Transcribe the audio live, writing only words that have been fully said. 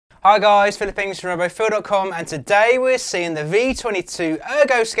Hi guys, Philippines from RoboFeel.com, and today we're seeing the V22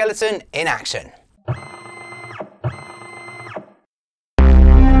 Ergoskeleton in action.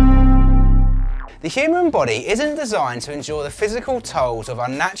 The human body isn't designed to endure the physical tolls of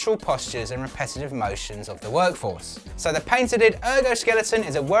unnatural postures and repetitive motions of the workforce. So the patented Ergoskeleton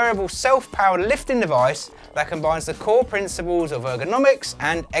is a wearable self-powered lifting device that combines the core principles of ergonomics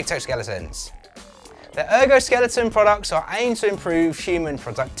and exoskeletons. The Ergoskeleton products are aimed to improve human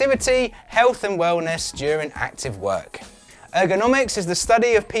productivity, health and wellness during active work. Ergonomics is the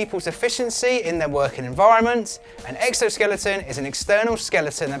study of people's efficiency in their working environment, and exoskeleton is an external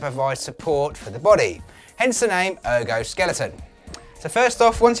skeleton that provides support for the body, hence the name Ergoskeleton. So first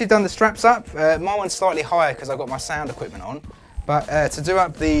off, once you've done the straps up, my one's slightly higher because I've got my sound equipment on, but to do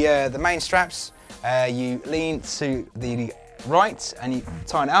up the main straps, you lean to the right and you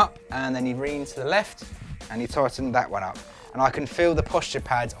tighten it up, and then you lean to the left and you tighten that one up. And I can feel the posture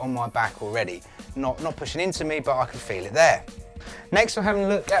pads on my back already. Not pushing into me, but I can feel it there. Next we're having a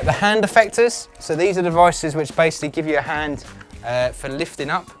look at the Hand Effectors. So these are devices which basically give you a hand for lifting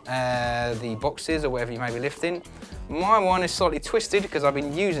up the boxes or whatever you may be lifting. My one is slightly twisted because I've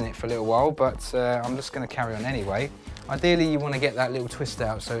been using it for a little while, but I'm just going to carry on anyway. Ideally you want to get that little twist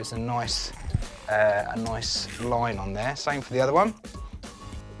out so it's a nice line on there. Same for the other one.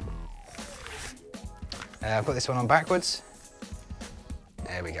 I've got this one on backwards.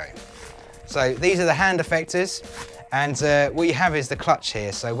 There we go. So these are the Hand Effectors, and what you have is the clutch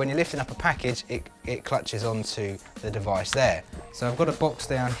here. So when you're lifting up a package, it clutches onto the device there. So I've got a box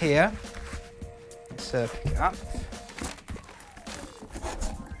down here. Let's pick it up.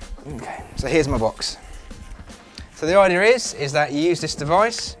 Okay, so here's my box. So the idea is that you use this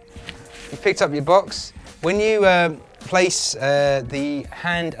device. You picked up your box. When you place the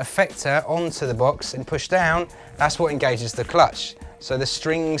Hand Effector onto the box and push down, that's what engages the clutch. So the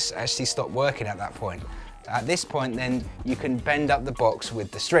strings actually stop working at that point. At this point then you can bend up the box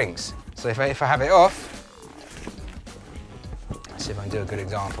with the strings. So if I have it off, let's see if I can do a good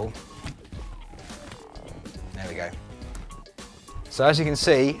example. There we go. So as you can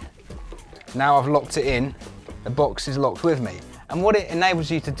see, now I've locked it in, the box is locked with me. And what it enables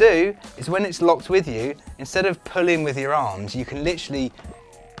you to do is when it's locked with you, instead of pulling with your arms, you can literally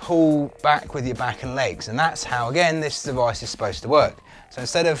pull back with your back and legs. And that's how, again, this device is supposed to work. So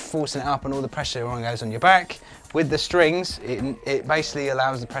instead of forcing it up and all the pressure goes on your back, with the strings, it basically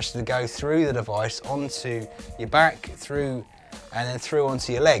allows the pressure to go through the device onto your back, through, and then through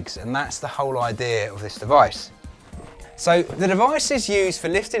onto your legs. And that's the whole idea of this device. So the device is used for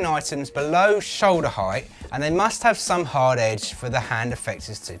lifting items below shoulder height, and they must have some hard edge for the Hand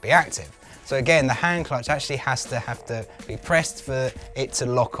Effectors to be active. So again, the hand clutch actually have to be pressed for it to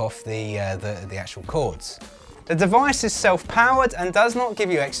lock off the actual cords. The device is self-powered and does not give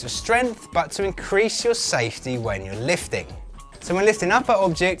you extra strength, but to increase your safety when you're lifting. So when lifting up an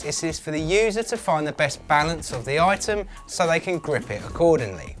object, it is for the user to find the best balance of the item so they can grip it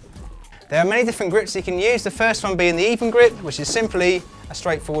accordingly. There are many different grips you can use, the first one being the even grip, which is simply a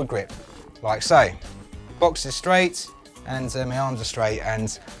straightforward grip, like so. Box is straight, and my arms are straight,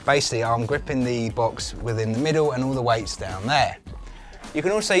 and basically I'm gripping the box within the middle and all the weight's down there. You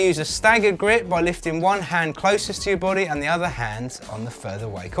can also use a staggered grip by lifting one hand closest to your body and the other hand on the further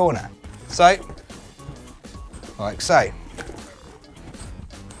away corner. So, like so.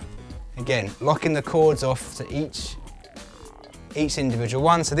 Again, locking the cords off to each individual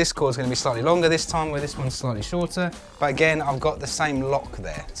one. So this cord's going to be slightly longer this time, where this one's slightly shorter. But again, I've got the same lock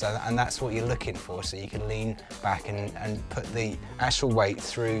there, and that's what you're looking for, so you can lean back and put the actual weight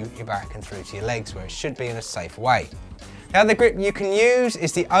through your back and through to your legs, where it should be in a safe way. The other grip you can use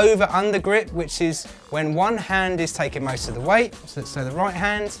is the over-under grip, which is when one hand is taking most of the weight, so the right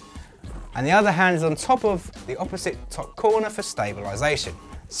hand, and the other hand is on top of the opposite top corner for stabilisation.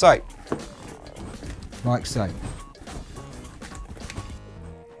 So, like so.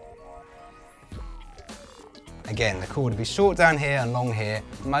 Again, the cord will be short down here and long here.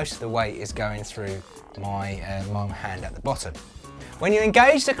 Most of the weight is going through my hand at the bottom. When you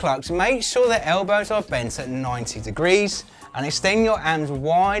engage the clutch, make sure the elbows are bent at 90 degrees and extend your arms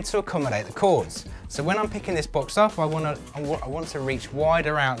wide to accommodate the cords. So when I'm picking this box up, I want to reach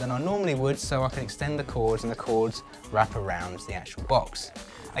wider out than I normally would, so I can extend the cords and the cords wrap around the actual box.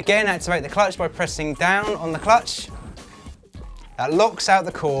 Again, activate the clutch by pressing down on the clutch. That locks out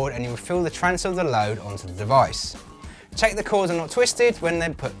the cord and you will feel the transfer of the load onto the device. Check the cords are not twisted when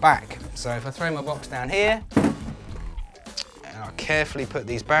they're put back. So if I throw my box down here, and I'll carefully put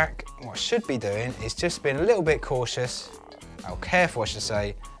these back, what I should be doing is just being a little bit cautious, or careful I should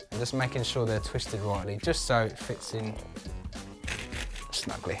say, and just making sure they're twisted rightly, just so it fits in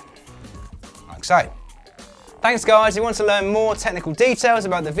snugly, like so. Thanks guys, if you want to learn more technical details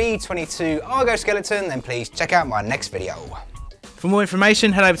about the V22 Ergoskeleton, then please check out my next video. For more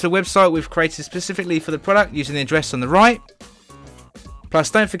information, head over to the website we've created specifically for the product using the address on the right. Plus,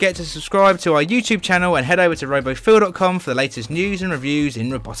 don't forget to subscribe to our YouTube channel and head over to robofeel.com for the latest news and reviews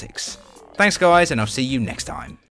in robotics. Thanks guys, and I'll see you next time.